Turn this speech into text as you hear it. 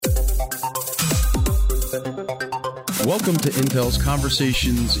Welcome to Intel's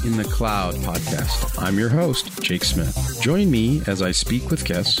Conversations in the Cloud podcast. I'm your host, Jake Smith. Join me as I speak with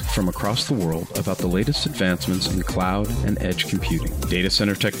guests from across the world about the latest advancements in cloud and edge computing, data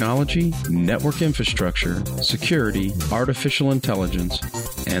center technology, network infrastructure, security, artificial intelligence,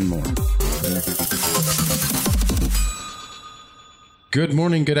 and more. Good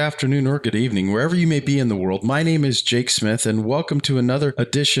morning, good afternoon, or good evening, wherever you may be in the world. My name is Jake Smith, and welcome to another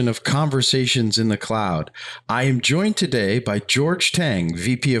edition of Conversations in the Cloud. I am joined today by George Tang,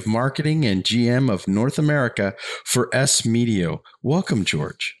 VP of Marketing and GM of North America for sMedio. Welcome,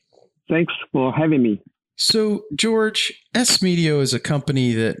 George. Thanks for having me. So, George, sMedio is a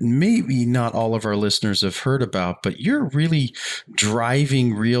company that maybe not all of our listeners have heard about, but you're really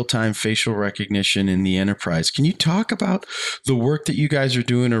driving real-time facial recognition in the enterprise. Can you talk about the work that you guys are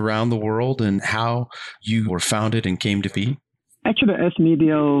doing around the world and how you were founded and came to be? Actually,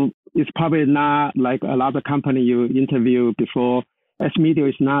 sMedio is probably not like a lot of company you interviewed before. sMedio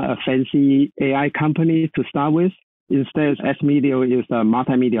is not a fancy AI company to start with. Instead, sMedio is a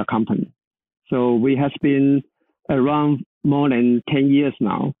multimedia company. So we have been around more than 10 years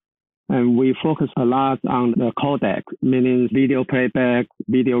now, and we focus a lot on the codec, meaning video playback,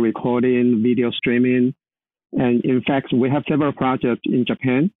 video recording, video streaming. And in fact, we have several projects in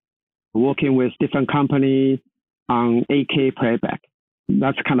Japan working with different companies on 8K playback.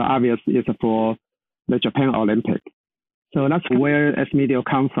 That's kind of obvious is for the Japan Olympic. So that's where sMedio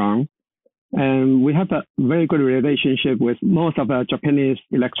comes from. And we have a very good relationship with most of the Japanese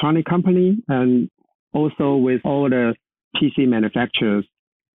electronic company and also with all the PC manufacturers.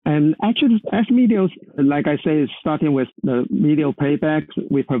 And actually, sMedio, like I say, is starting with the video playback.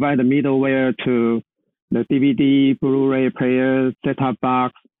 We provide the middleware to the DVD, Blu-ray player, set-top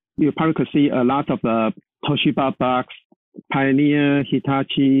box. You probably could see a lot of the Toshiba box, Pioneer,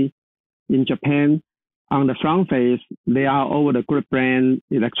 Hitachi in Japan. On the front face, they are all the good brand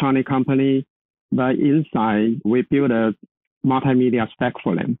electronic company, but inside we build a multimedia stack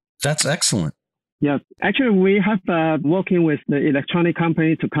for them. That's excellent. Yes, actually we have working with the electronic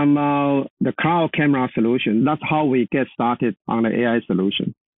company to come out the cloud camera solution. That's how we get started on the AI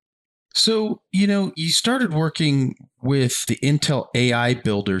solution. So, you started working with the Intel AI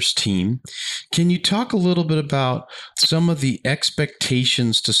Builders team. Can you talk a little bit about some of the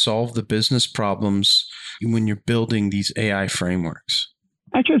expectations to solve the business problems when you're building these AI frameworks?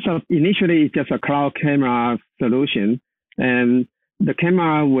 Actually, so initially it's just a cloud camera solution, and the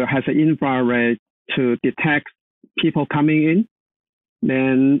camera has an infrared to detect people coming in.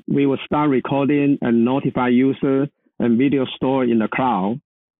 Then we will start recording and notify user and video store in the cloud.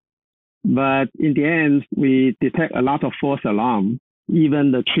 But in the end, we detect a lot of false alarm.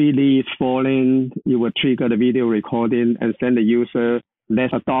 Even the tree leaves falling, it will trigger the video recording and send the user.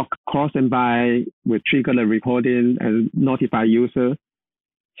 There's a dog crossing by, will trigger the recording and notify user.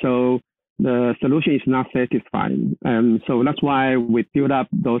 So the solution is not satisfying. And so that's why we build up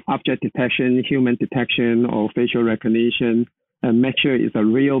those object detection, human detection, or facial recognition, and make sure it's a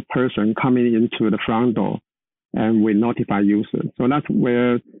real person coming into the front door, and we notify users. So that's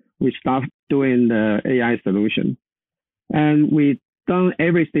where we start doing the AI solution. And we've done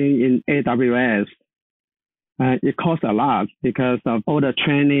everything in AWS. It costs a lot because of all the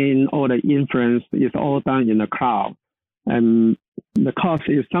training, all the inference is all done in the cloud. And the cost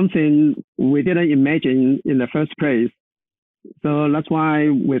is something we didn't imagine in the first place. So that's why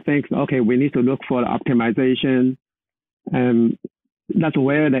we think, okay, we need to look for the optimization. And that's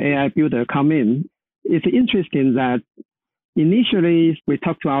where the AI builder come in. It's interesting that initially, we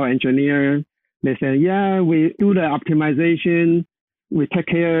talked to our engineer. They said, yeah, we do the optimization. We take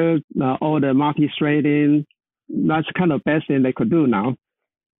care of all the multi-threading. That's kind of best thing they could do now.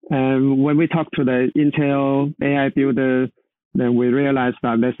 And when we talked to the Intel AI builder, then we realized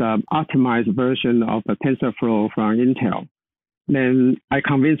that there's an optimized version of the Tensoflow from Intel. Then I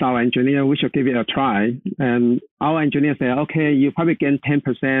convinced our engineer we should give it a try. And our engineer said, okay, you probably gain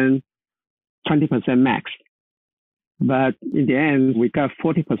 10%, 20% max. But in the end, we got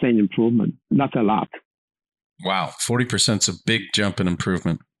 40% improvement. That's a lot. Wow, 40% is a big jump in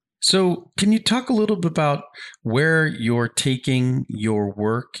improvement. So can you talk a little bit about where you're taking your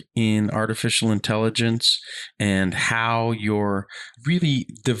work in artificial intelligence and how you're really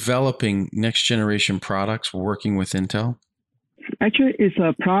developing next generation products working with Intel? Actually, it's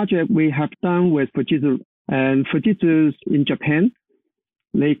a project we have done with Fujitsu. And Fujitsu in Japan,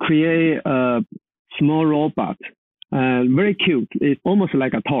 they create a small robot. Very cute. It's almost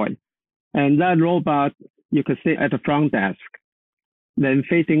like a toy. And that robot, you could sit at the front desk. Then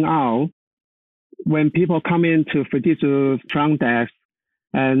facing out, when people come into Fujitsu front desk,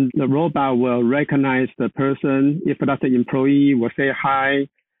 and the robot will recognize the person. If that's an employee, will say hi.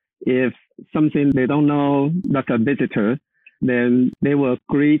 If something they don't know, that's a visitor, then they will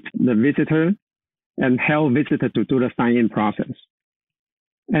greet the visitor and help visitor to do the sign-in process.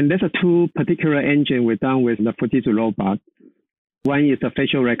 And there's a two particular engine we've done with the Fujitsu robot. One is the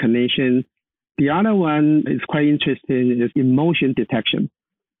facial recognition. The other one is quite interesting, is emotion detection.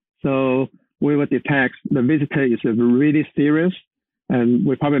 So we will detect the visitor is really serious, and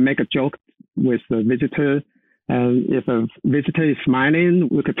we probably make a joke with the visitor. And if a visitor is smiling,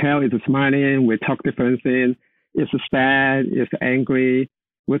 we could tell it's smiling. We talk different things. If it's sad, if it's angry,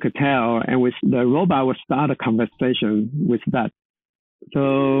 we could tell. And with the robot will start a conversation with that.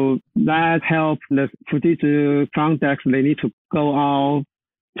 So that helps the Fujitsu front desk. They need to go out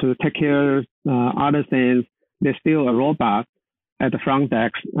to take care of other things. There's still a robot at the front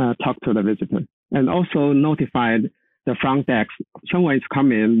desk, talk to the visitor, and also notify the front desk. Someone is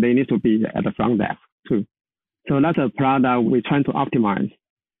coming, they need to be at the front desk too. So that's a product we're trying to optimize.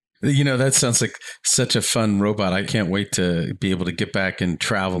 That sounds like such a fun robot. I can't wait to be able to get back and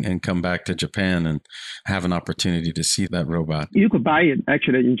travel and come back to Japan and have an opportunity to see that robot. You could buy it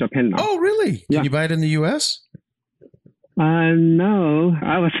actually in Japan now. Oh, really? Can you buy it in the U.S.? No,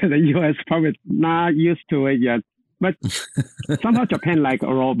 I was in the U.S. probably not used to it yet. But somehow Japan like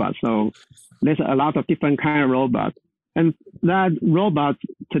a robot. So there's a lot of different kind of robots. And that robot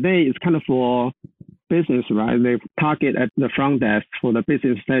today is kind of for business, right? They target at the front desk for the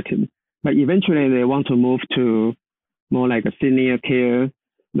business setting. But eventually they want to move to more like a senior care.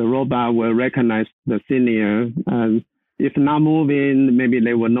 The robot will recognize the senior. And if not moving, maybe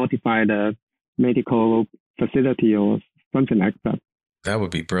they will notify the medical facility or something like that. That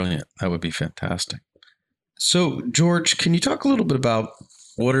would be brilliant. That would be fantastic. So, George, can you talk a little bit about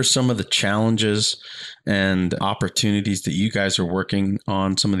what are some of the challenges and opportunities that you guys are working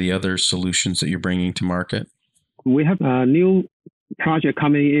on, some of the other solutions that you're bringing to market? We have a new project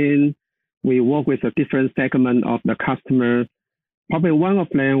coming in. We work with a different segment of the customer. Probably one of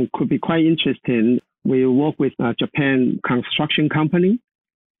them could be quite interesting. We work with a Japan construction company.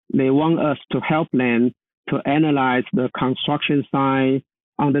 They want us to help them to analyze the construction site,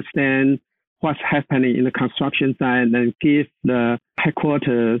 understand what's happening in the construction site, and give the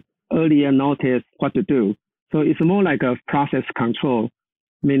headquarters earlier notice what to do. So it's more like a process control,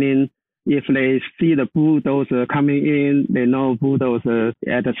 meaning if they see the bulldozer coming in, they know bulldozer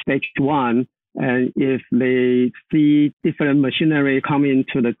at the stage 1. And if they see different machinery coming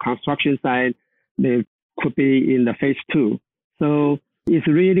to the construction site, they could be in the phase 2. So it's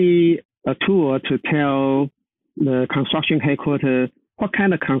really a tool to tell the construction headquarters what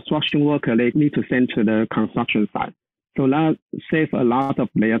kind of construction worker they need to send to the construction site. So that saves a lot of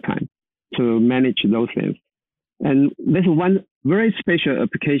their time to manage those things. And there's one very special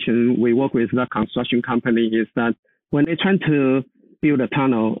application we work with the construction company is that when they're trying to build a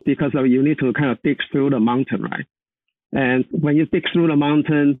tunnel, because you need to kind of dig through the mountain, right? And when you dig through the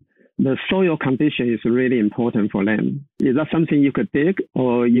mountain, the soil condition is really important for them. Is that something you could dig,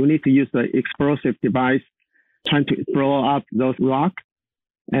 or you need to use the explosive device trying to blow up those rocks?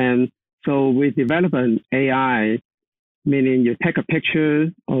 And so we develop an AI, meaning you take a picture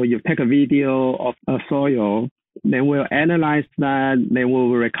or you take a video of a soil, then we'll analyze that, then we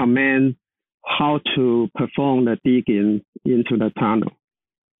will recommend how to perform the digging into the tunnel.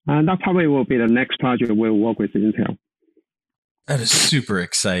 And that probably will be the next project we'll work with Intel. That is super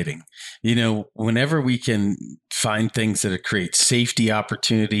exciting. Whenever we can find things that create safety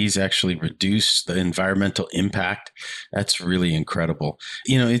opportunities, actually reduce the environmental impact, that's really incredible.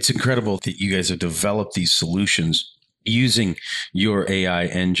 It's incredible that you guys have developed these solutions using your AI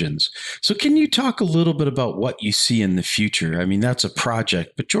engines. So can you talk a little bit about what you see in the future? I mean, that's a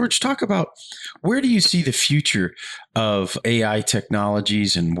project, but George, talk about where do you see the future of AI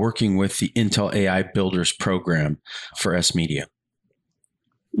technologies and working with the Intel AI Builders program for sMedio?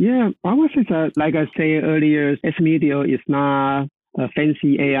 Yeah, I would say that, like I said earlier, sMedio is not a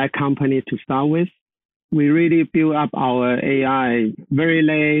fancy AI company to start with. We really build up our AI very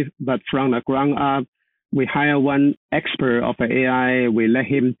late, but from the ground up. We hire one expert of AI. We let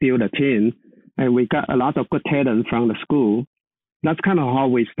him build a team, and we got a lot of good talent from the school. That's kind of how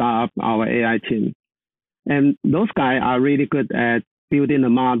we start up our AI team. And those guys are really good at building the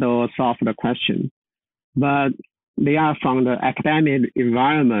model, solve the question. But they are from the academic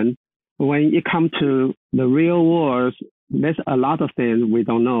environment. When it comes to the real world, there's a lot of things we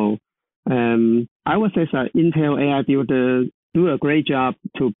don't know. I would say that Intel AI Builder do a great job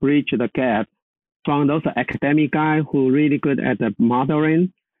to bridge the gap from those academic guys who are really good at the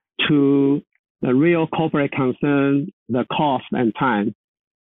modeling to the real corporate concern, the cost and time.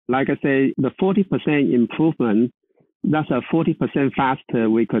 like I say, the 40% improvement, that's a 40% faster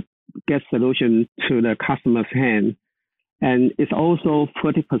we could get solution to the customer's hand. And it's also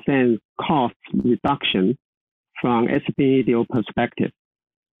 40% cost reduction from sMedio perspective.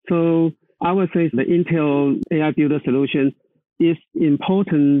 So I would say the Intel AI Builder solution is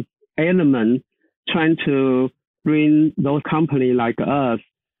important element trying to bring those companies like us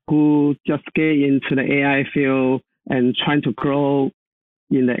who just get into the AI field and trying to grow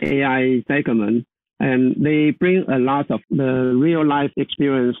in the AI segment. And they bring a lot of the real life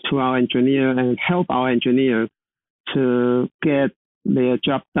experience to our engineer and help our engineers to get their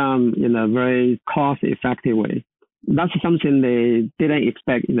job done in a very cost effective way. That's something they didn't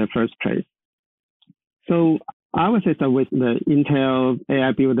expect in the first place. So I would say that with the Intel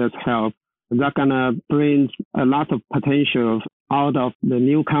AI Builder's help, they're going to bring a lot of potential out of the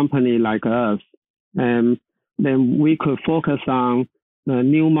new company like us. And then we could focus on the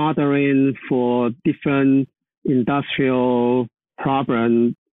new modeling for different industrial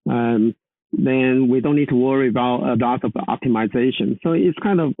problems. Then we don't need to worry about a lot of optimization. So it's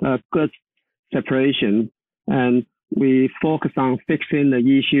kind of a good separation. And we focus on fixing the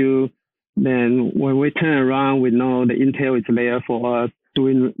issue. Then when we turn around, we know the Intel is there for us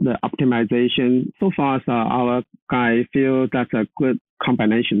doing the optimization. So far, our guys feel that's a good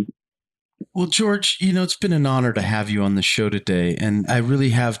combination. Well, George, it's been an honor to have you on the show today. And I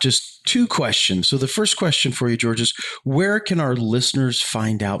really have just two questions. So the first question for you, George, is where can our listeners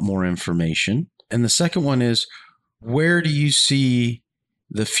find out more information? And the second one is, where do you see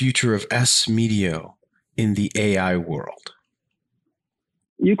the future of sMedio in the AI world?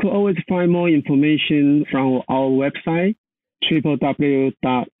 You could always find more information from our website,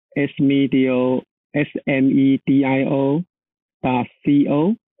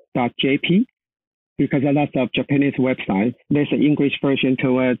 www.smedio.co.jp, because that's a Japanese website. There's an English version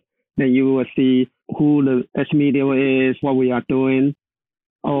to it. Then you will see who the sMedio is, what we are doing.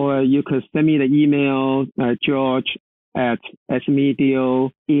 Or you could send me the email,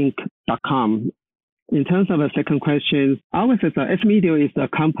 george@smedioinc.com. In terms of the second question, I would say that sMedio is a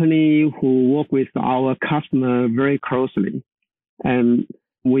company who work with our customer very closely. And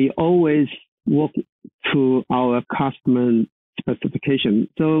we always work to our customer specification.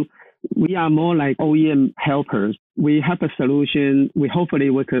 So we are more like OEM helpers. We have a solution. We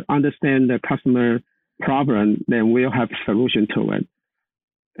could understand the customer problem, then we'll have a solution to it.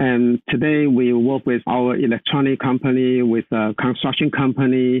 And today we work with our electronic company, with a construction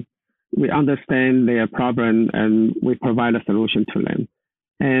company. We understand their problem and we provide a solution to them.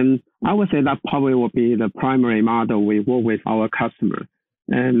 And I would say that probably will be the primary model we work with our customer.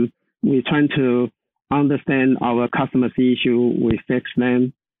 And we're trying to understand our customer's issue. We fix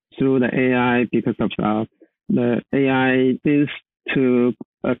them through the AI because of the AI seems to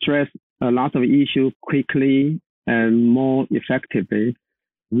address a lot of issues quickly and more effectively.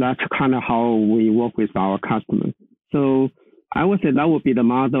 That's kind of how we work with our customers. So I would say that would be the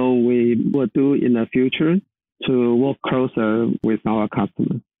model we will do in the future to work closer with our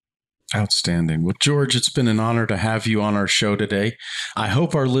customers. Outstanding. Well, George, it's been an honor to have you on our show today. I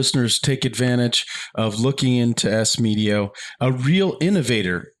hope our listeners take advantage of looking into sMedio, a real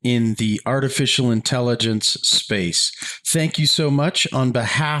innovator in the artificial intelligence space. Thank you so much on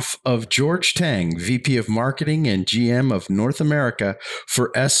behalf of George Tang, VP of Marketing and GM of North America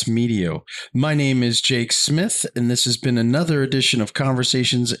for sMedio. My name is Jake Smith, and this has been another edition of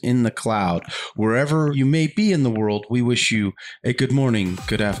Conversations in the Cloud. Wherever you may be in the world, we wish you a good morning,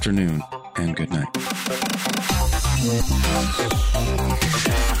 good afternoon, and good night.